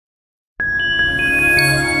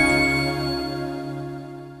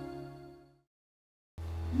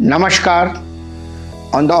Namaskar.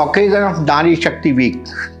 On the occasion of Nari Shakti week,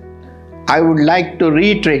 I would like to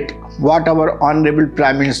reiterate what our Honorable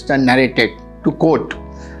Prime Minister narrated, to quote,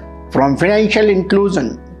 "From financial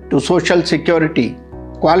inclusion to social security,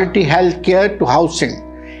 quality health care to housing,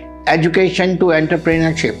 education to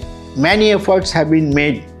entrepreneurship, many efforts have been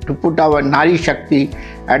made to put our Nari Shakti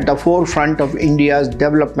at the forefront of India's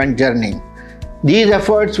development journey. These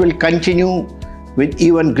efforts will continue with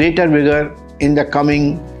even greater vigor in the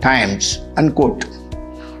coming times." Unquote.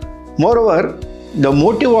 Moreover, the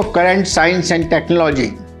motive of current science and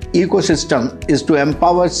technology ecosystem is to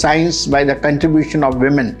empower science by the contribution of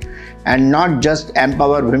women and not just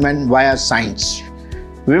empower women via science.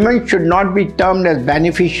 Women should not be termed as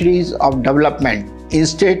beneficiaries of development.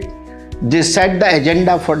 Instead, they set the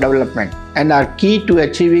agenda for development and are key to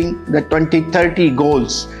achieving the 2030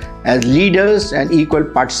 goals as leaders and equal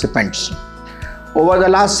participants. Over the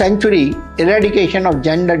last century, eradication of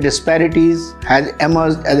gender disparities has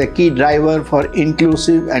emerged as a key driver for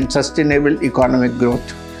inclusive and sustainable economic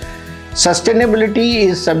growth. Sustainability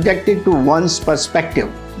is subjective to one's perspective,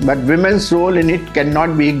 but women's role in it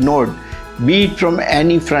cannot be ignored, be it from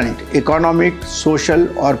any front, economic, social,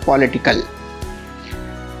 or political.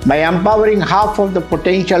 By empowering half of the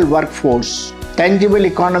potential workforce, tangible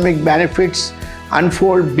economic benefits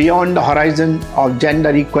unfold beyond the horizon of gender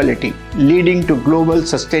equality, leading to global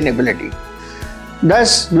sustainability.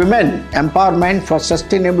 Thus, women empowerment for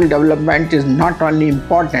sustainable development is not only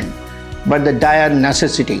important, but the dire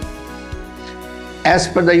necessity. As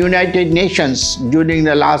per the United Nations, during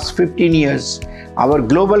the last 15 years, our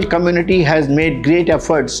global community has made great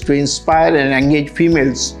efforts to inspire and engage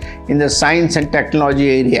females in the science and technology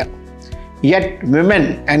area. Yet,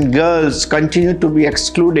 women and girls continue to be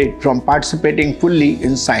excluded from participating fully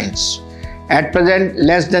in science. At present,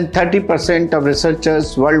 less than 30% of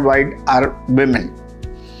researchers worldwide are women.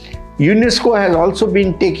 UNESCO has also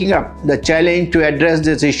been taking up the challenge to address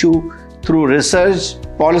this issue through research,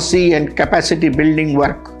 policy, and capacity building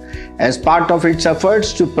work as part of its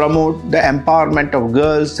efforts to promote the empowerment of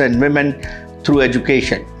girls and women through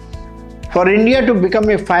education. For India to become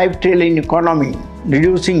a 5 trillion economy,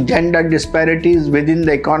 reducing gender disparities within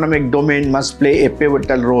the economic domain must play a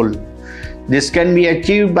pivotal role. This can be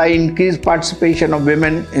achieved by increased participation of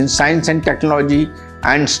women in science and technology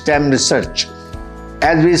and STEM research.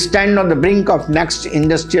 As we stand on the brink of next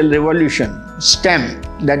industrial revolution, STEM,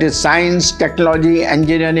 that is science, technology,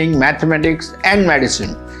 engineering, mathematics, and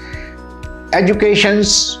medicine,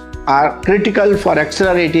 educations are critical for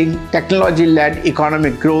accelerating technology-led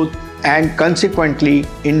economic growth and consequently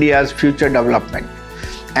India's future development.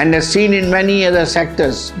 And as seen in many other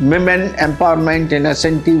sectors, women empowerment in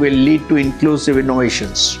S&T will lead to inclusive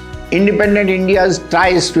innovations. Independent India's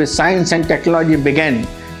ties with science and technology began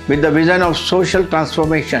with the vision of social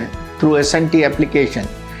transformation through S&T application.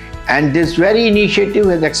 And this very initiative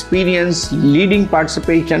has experienced leading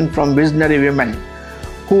participation from visionary women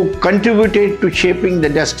who contributed to shaping the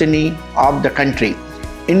destiny of the country.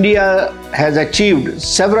 India has achieved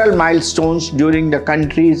several milestones during the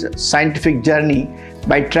country's scientific journey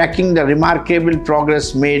by tracking the remarkable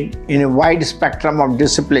progress made in a wide spectrum of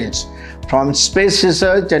disciplines, from space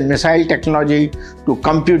research and missile technology to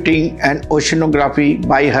computing and oceanography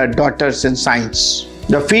by her daughters in science.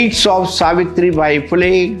 The feats of Savitribai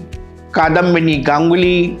Phule, Kadambini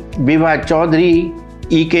Ganguly, Bibha Chaudhary,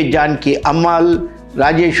 E.K. Janki Ammal,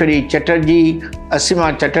 Rajeshwari Chatterjee,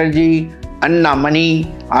 Asima Chatterjee, Anna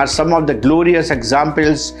Mani are some of the glorious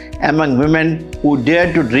examples among women who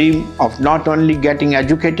dare to dream of not only getting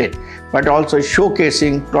educated but also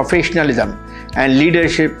showcasing professionalism and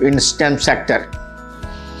leadership in STEM sector.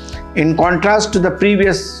 In contrast to the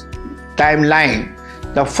previous timeline,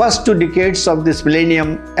 the first 2 decades of this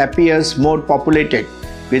millennium appears more populated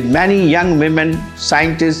with many young women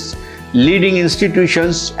scientists leading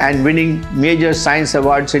institutions and winning major science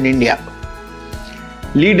awards in India.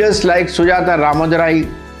 Leaders like Sujata Ramodarai,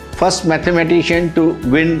 first mathematician to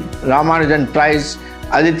win Ramanujan Prize,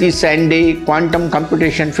 Aditi Sande, quantum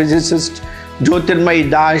computation physicist,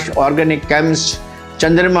 Jyotirmayi Das, organic chemist,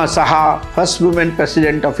 Chandrima Saha, first woman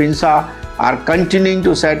president of INSA, are continuing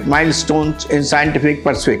to set milestones in scientific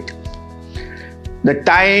pursuit. The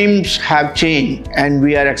times have changed and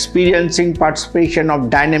we are experiencing participation of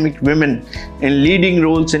dynamic women in leading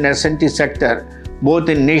roles in S&T sector, both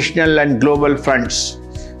in national and global fronts.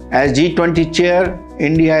 As G20 chair,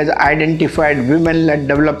 India has identified women-led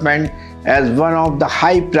development as one of the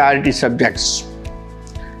high priority subjects.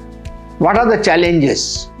 What are the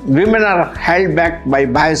challenges? Women are held back by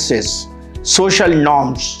biases, social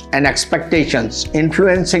norms and expectations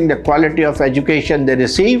influencing the quality of education they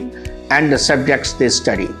receive and the subjects they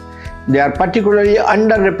study. They are particularly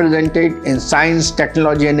underrepresented in science,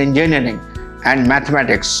 technology and engineering and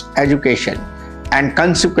mathematics education, and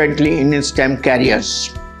consequently in STEM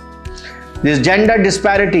careers. This gender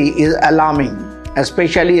disparity is alarming,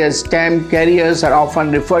 especially as STEM careers are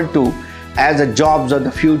often referred to as the jobs of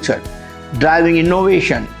the future, driving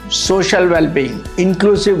innovation, social well-being,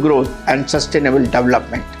 inclusive growth and sustainable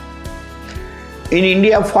development. In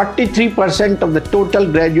India, 43% of the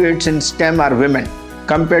total graduates in STEM are women,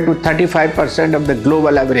 compared to 35% of the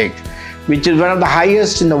global average, which is one of the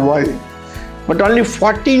highest in the world. But only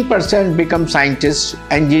 14% become scientists,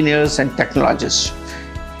 engineers and technologists.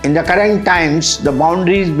 In the current times, the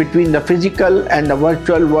boundaries between the physical and the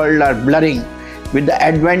virtual world are blurring with the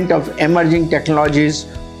advent of emerging technologies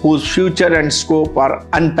whose future and scope are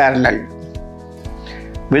unparalleled.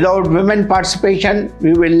 Without women participation,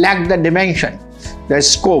 we will lack the dimension, the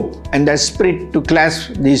scope and the spirit to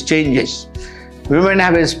clasp these changes. Women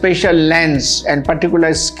have a special lens and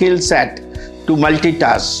particular skill set to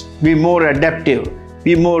multitask, be more adaptive,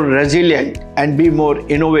 be more resilient and be more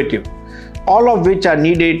innovative, all of which are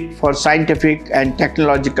needed for scientific and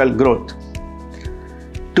technological growth.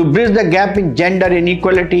 To bridge the gap in gender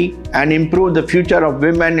inequality and improve the future of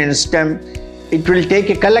women in STEM, it will take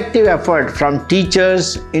a collective effort from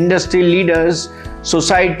teachers, industry leaders,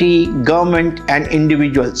 society, government and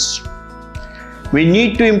individuals. We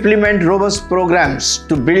need to implement robust programs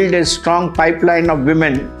to build a strong pipeline of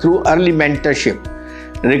women through early mentorship,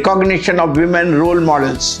 recognition of women role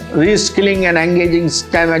models, reskilling and engaging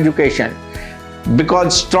STEM education,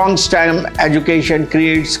 because strong STEM education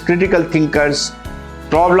creates critical thinkers,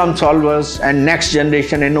 problem solvers and next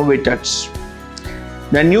generation innovators.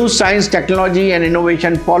 The new Science, Technology and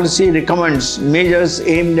Innovation Policy recommends measures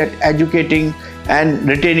aimed at educating and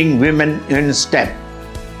retaining women in STEM.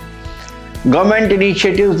 Government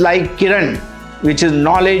initiatives like Kiran, which is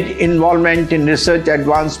knowledge involvement in research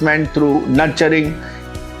advancement through nurturing,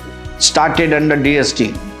 started under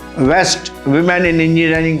DST. West, Women in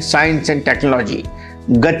Engineering, Science and Technology.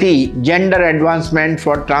 Gati, Gender Advancement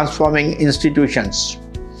for Transforming Institutions.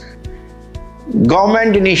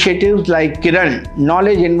 Government initiatives like Kiran,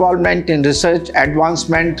 knowledge involvement in research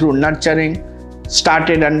advancement through nurturing,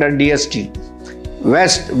 started under DST.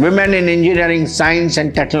 West, Women in Engineering, Science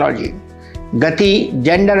and Technology. Gati,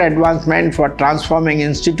 Gender Advancement for Transforming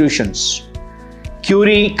Institutions.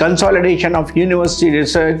 Curie, Consolidation of University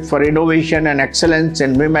Research for Innovation and Excellence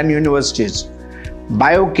in Women Universities.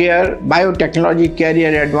 BioCare, Biotechnology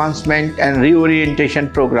Career Advancement and Reorientation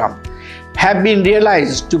Program have been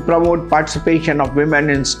realized to promote participation of women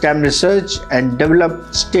in STEM research and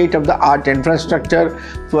develop state-of-the-art infrastructure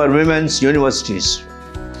for women's universities.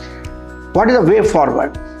 What is the way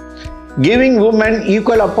forward? Giving women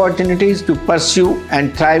equal opportunities to pursue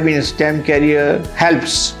and thrive in STEM career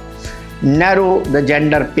helps narrow the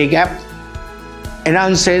gender pay gap,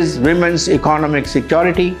 enhances women's economic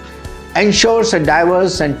security, ensures a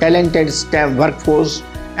diverse and talented STEM workforce,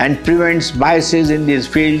 and prevents biases in these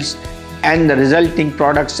fields and the resulting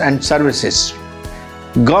products and services.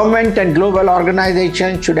 Government and global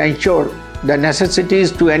organizations should ensure the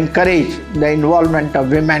necessities to encourage the involvement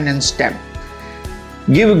of women in STEM.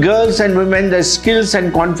 Give girls and women the skills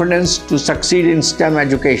and confidence to succeed in STEM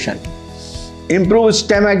education. Improve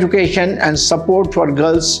STEM education and support for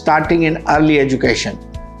girls starting in early education.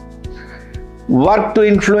 Work to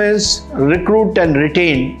influence, recruit and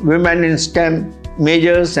retain women in STEM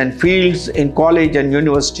majors and fields in college and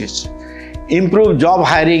universities. Improve job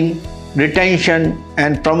hiring, retention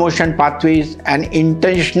and promotion pathways and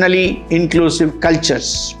intentionally inclusive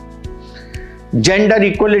cultures. Gender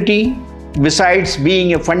equality, besides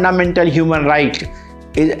being a fundamental human right,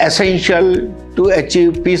 is essential to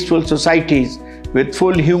achieve peaceful societies with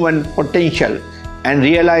full human potential and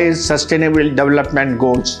realize sustainable development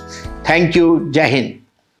goals. Thank you. Jai Hind.